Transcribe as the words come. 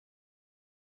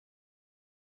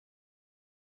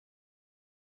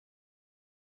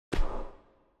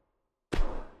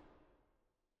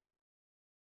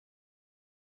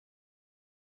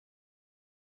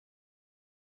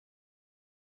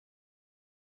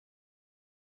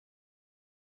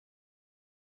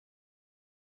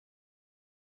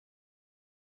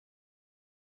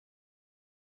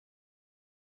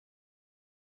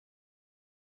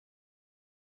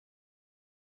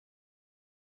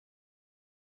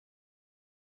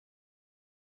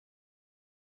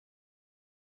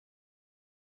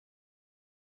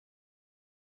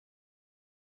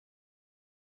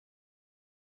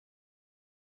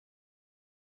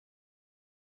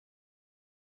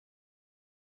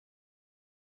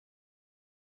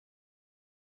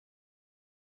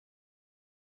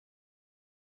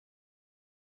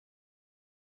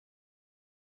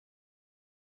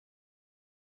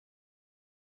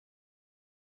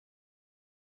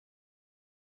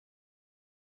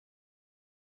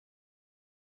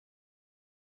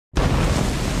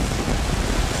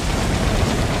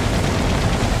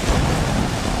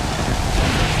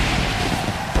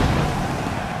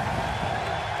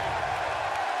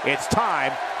It's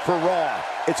time for Raw.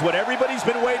 It's what everybody's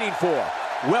been waiting for.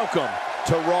 Welcome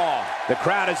to Raw. The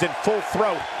crowd is in full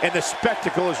throat, and the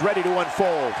spectacle is ready to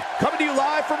unfold. Coming to you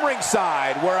live from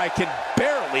ringside, where I can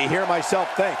barely hear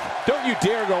myself think. Don't you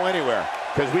dare go anywhere,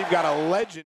 because we've got a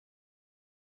legend.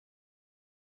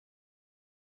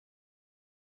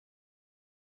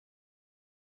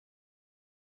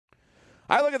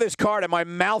 I look at this card and my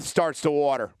mouth starts to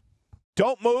water.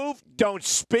 Don't move, don't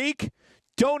speak,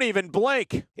 don't even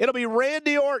blink. It'll be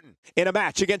Randy Orton in a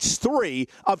match against three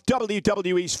of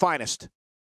WWE's finest.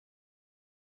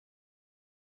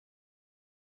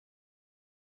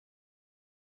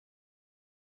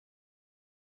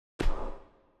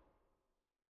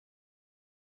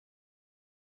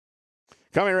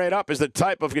 Coming right up is the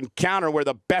type of encounter where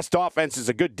the best offense is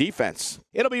a good defense.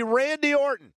 It'll be Randy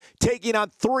Orton taking on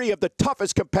three of the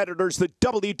toughest competitors that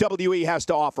WWE has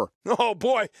to offer. Oh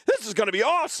boy, this is going to be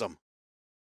awesome.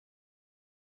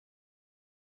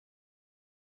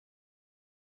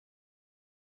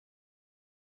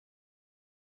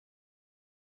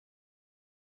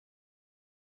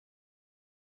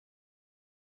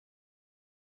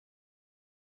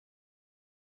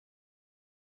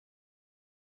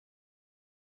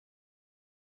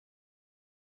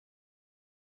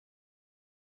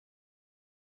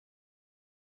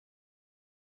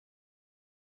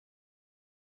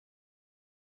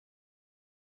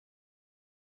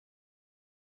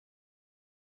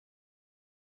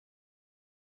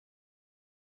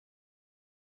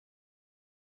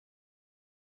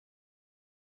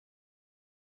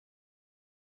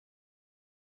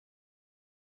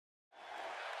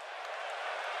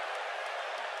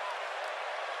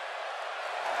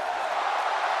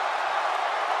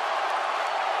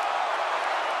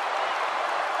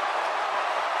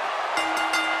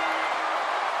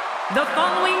 The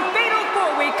following fatal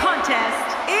four-way contest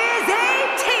is a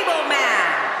table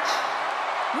match.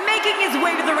 Making his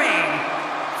way to the ring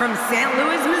from St.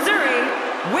 Louis, Missouri,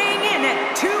 weighing in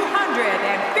at 250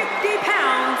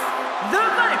 pounds, the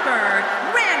Viper,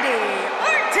 Randy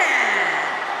Orton.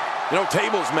 You know,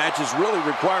 tables matches really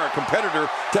require a competitor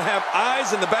to have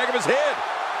eyes in the back of his head.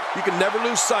 You can never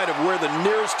lose sight of where the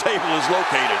nearest table is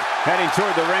located. Heading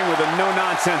toward the ring with a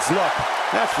no-nonsense look,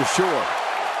 that's for sure.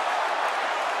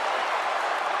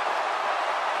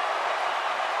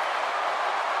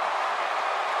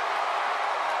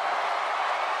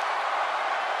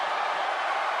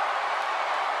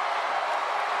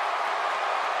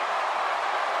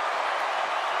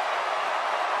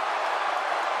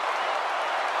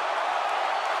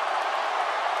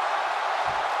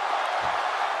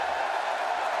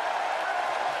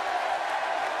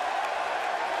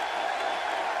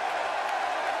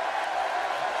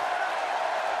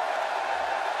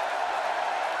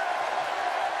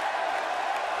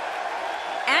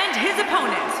 And his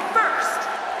opponent, first,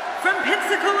 from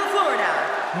Pensacola, Florida,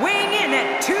 weighing in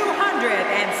at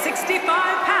 265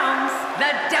 pounds,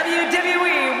 the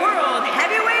WWE World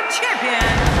Heavyweight Champion,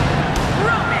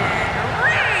 Roman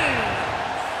Reigns.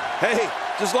 Hey,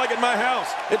 just like at my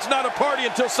house, it's not a party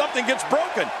until something gets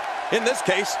broken. In this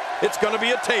case, it's going to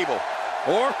be a table.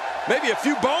 Or maybe a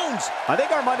few bones. I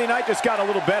think our Monday night just got a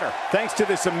little better, thanks to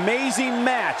this amazing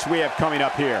match we have coming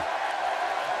up here.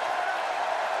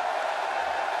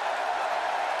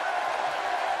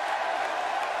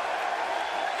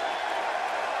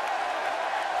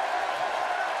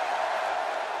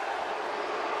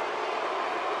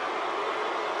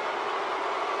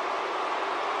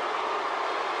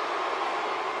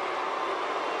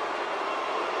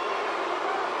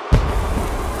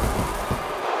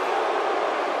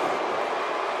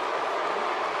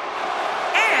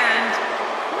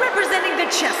 Representing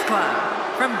the Chess Club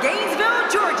from Gainesville,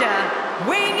 Georgia,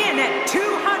 weighing in at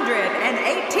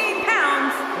 218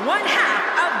 pounds, one half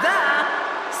of the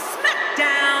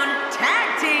SmackDown Tag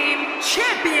Team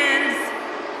Champions,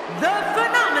 the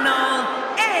phenomenal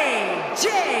AJ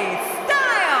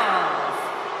Styles.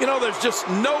 You know, there's just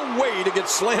no way to get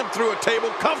slammed through a table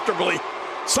comfortably.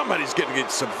 Somebody's going to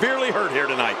get severely hurt here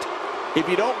tonight. If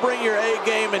you don't bring your A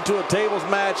game into a tables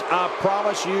match, I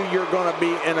promise you, you're going to be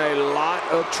in a lot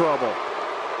of trouble.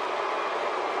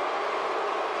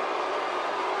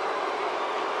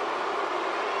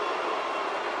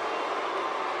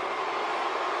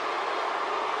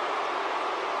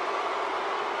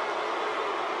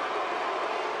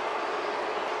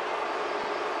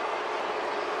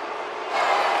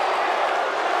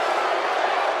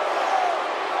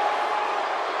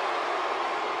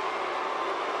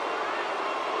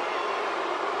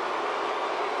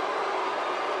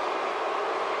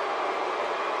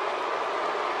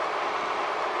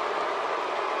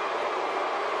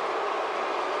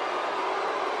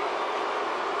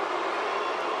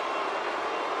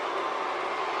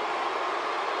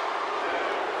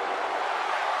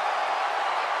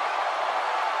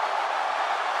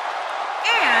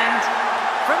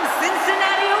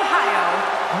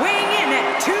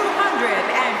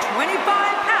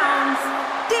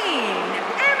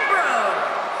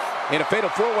 In a fatal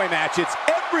four-way match, it's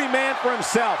every man for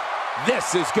himself.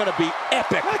 This is going to be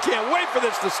epic. I can't wait for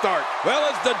this to start. Well,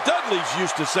 as the Dudleys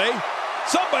used to say,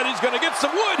 somebody's going to get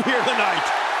some wood here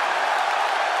tonight.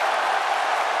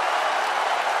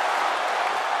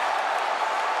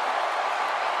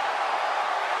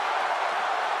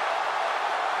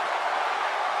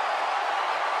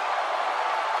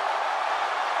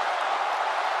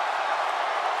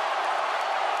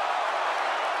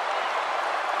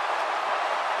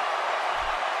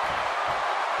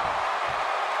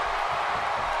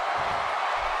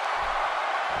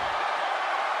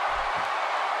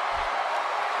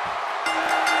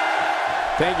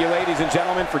 Thank you, ladies and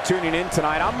gentlemen, for tuning in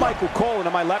tonight. I'm Michael Cole, and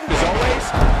to my left, as always,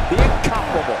 the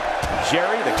incomparable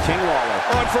Jerry the King Lawler.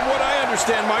 And from what I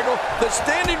understand, Michael, the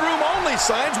standing room only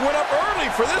signs went up early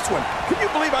for this one. Can you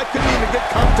believe I couldn't even get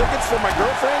comp tickets for my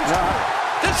girlfriends?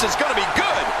 This is going to be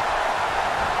good.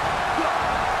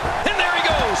 And there he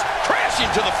goes, crashing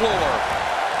to the floor.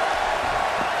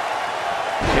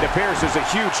 It appears there's a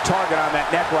huge target on that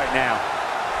neck right now.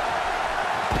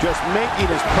 Just making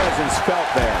his presence felt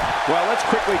there. Well, let's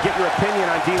quickly get your opinion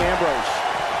on Dean Ambrose.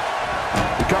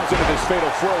 He comes into this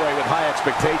fatal four-way with high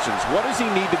expectations. What does he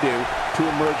need to do to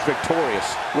emerge victorious?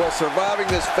 Well, surviving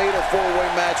this fatal four-way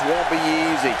match won't be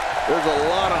easy. There's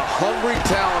a lot of hungry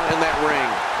talent in that ring.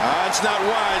 It's not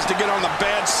wise to get on the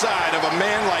bad side of a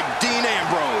man like Dean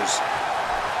Ambrose.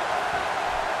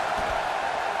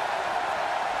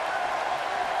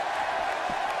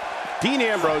 Dean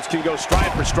Ambrose can go stride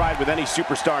for stride with any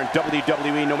superstar in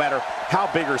WWE, no matter how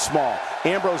big or small.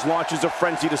 Ambrose launches a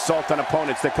frenzied assault on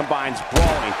opponents that combines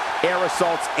brawling, air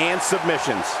assaults, and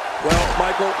submissions. Well,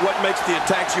 Michael, what makes the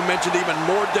attacks you mentioned even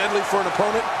more deadly for an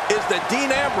opponent is that Dean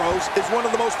Ambrose is one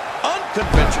of the most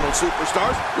unconventional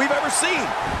superstars we've ever seen.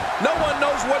 No one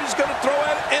knows what he's going to throw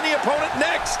at any opponent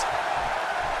next.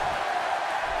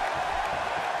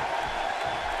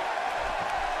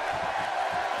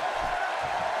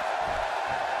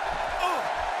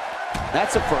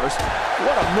 That's a first.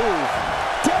 What a move.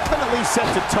 Definitely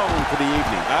sets a tone for the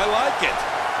evening. I like it.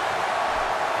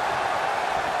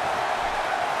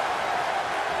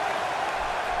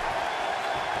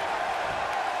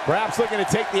 Perhaps looking to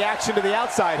take the action to the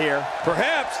outside here.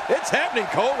 Perhaps. It's happening,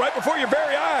 Cole, right before your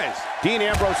very eyes. Dean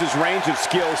Ambrose's range of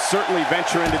skills certainly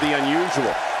venture into the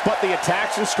unusual, but the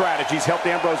attacks and strategies helped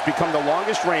Ambrose become the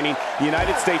longest reigning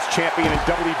United States champion in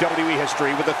WWE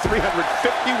history with a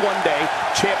 351-day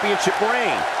championship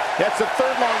reign. That's the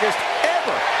third longest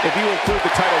ever if you include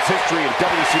the title's history in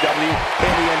WCW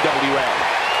and the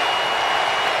NWA.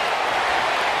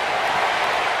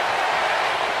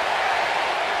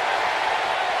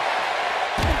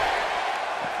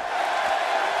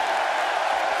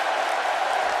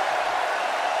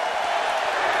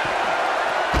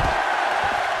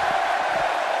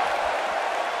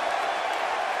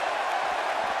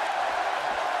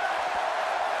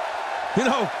 You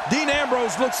know, Dean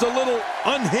Ambrose looks a little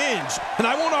unhinged, and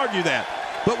I won't argue that.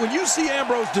 But when you see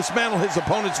Ambrose dismantle his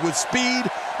opponents with speed,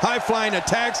 high-flying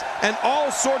attacks, and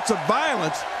all sorts of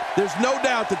violence, there's no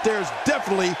doubt that there's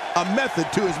definitely a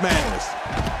method to his madness.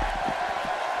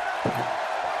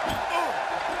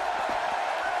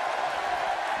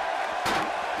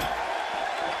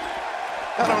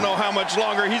 I don't know how much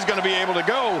longer he's going to be able to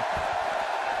go.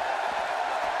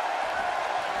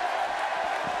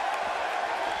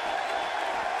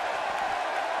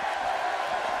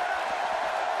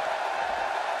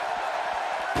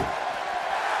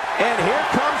 And here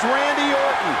comes Randy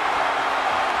Orton.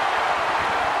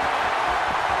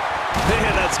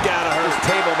 Man, that's gotta hurt. This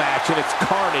table match and its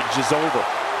carnage is over.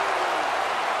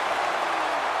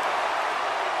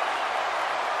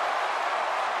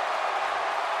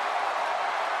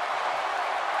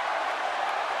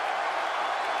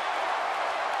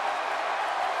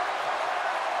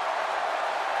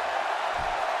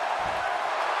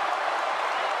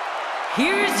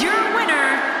 Here's your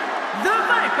winner, the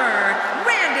Viper,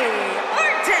 Randy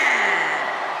Orton.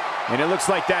 And it looks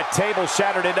like that table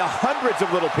shattered into hundreds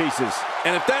of little pieces.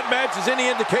 And if that match is any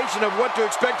indication of what to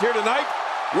expect here tonight,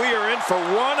 we are in for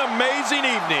one amazing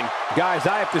evening. Guys,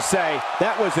 I have to say,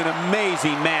 that was an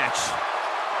amazing match.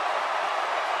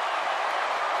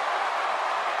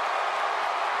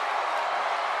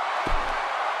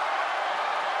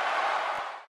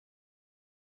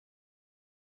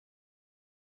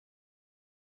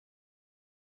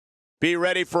 Be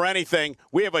ready for anything.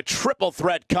 We have a triple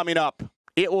threat coming up.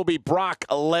 It will be Brock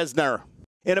Lesnar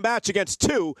in a match against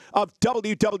two of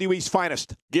WWE's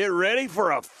finest. Get ready for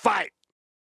a fight.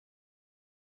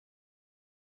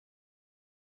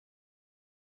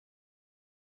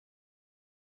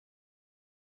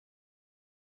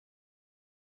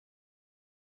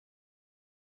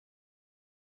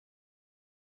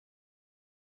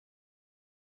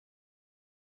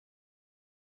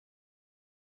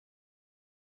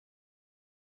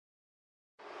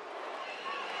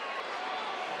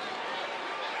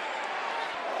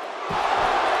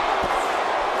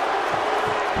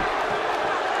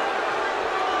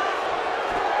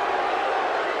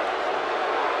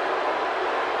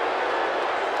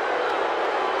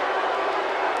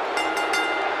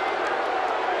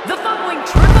 following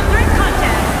triple threat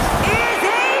contest is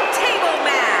a table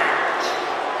match.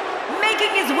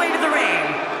 Making his way to the ring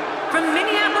from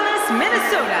Minneapolis,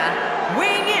 Minnesota,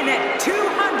 weighing in at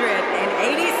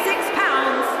 286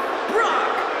 pounds,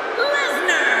 Brock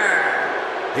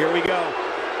Lesnar. Here we go.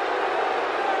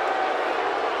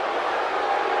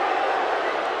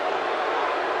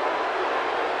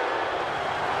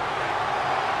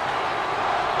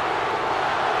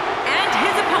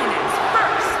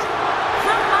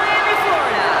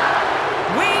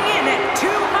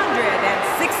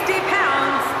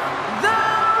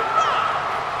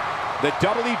 The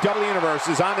WWE Universe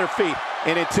is on their feet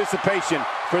in anticipation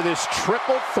for this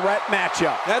triple threat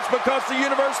matchup. That's because the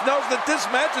universe knows that this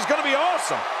match is going to be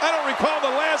awesome. I don't recall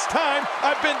the last time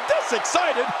I've been this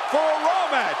excited for a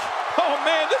Raw match. Oh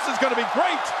man, this is going to be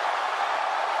great.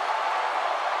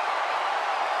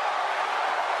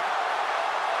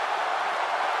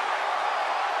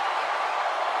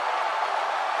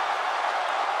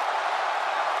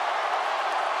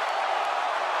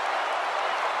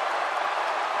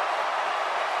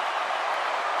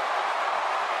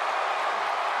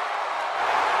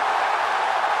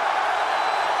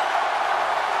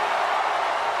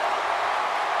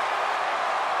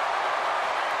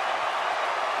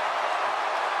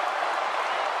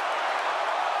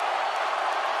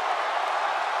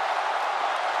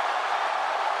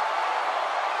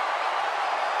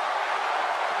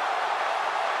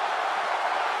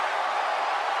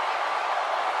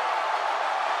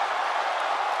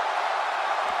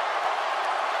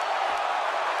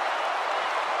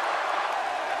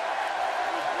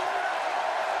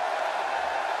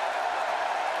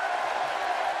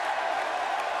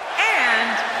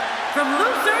 From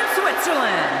Lucerne,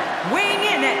 Switzerland, weighing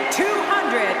in at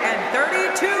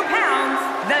 232 pounds,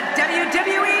 the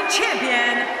WWE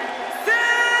Champion,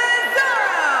 Cesaro!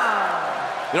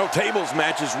 You know, tables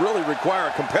matches really require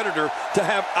a competitor to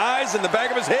have eyes in the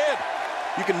back of his head.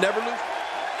 You can never lose.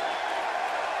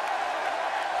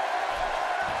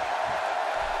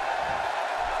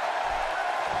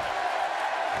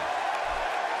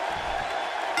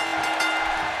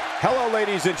 Hello,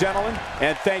 ladies and gentlemen,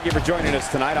 and thank you for joining us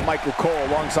tonight. I'm Michael Cole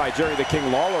alongside Jerry the King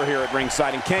Lawler here at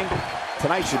ringside. And King,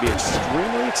 tonight should be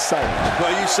extremely exciting. Well,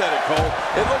 you said it, Cole.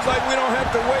 It looks like we don't have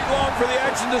to wait long for the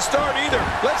action to start either.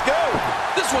 Let's go.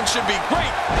 This one should be great,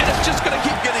 and it's just going to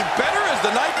keep getting better as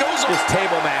the night goes on. This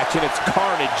table match and its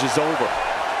carnage is over.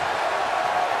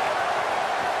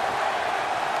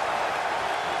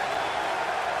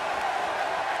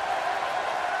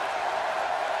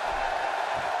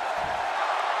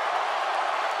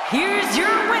 Here's your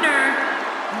winner,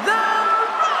 The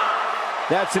Rock!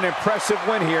 That's an impressive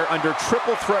win here under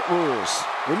triple threat rules.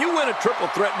 When you win a triple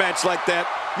threat match like that,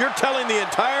 you're telling the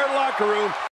entire locker room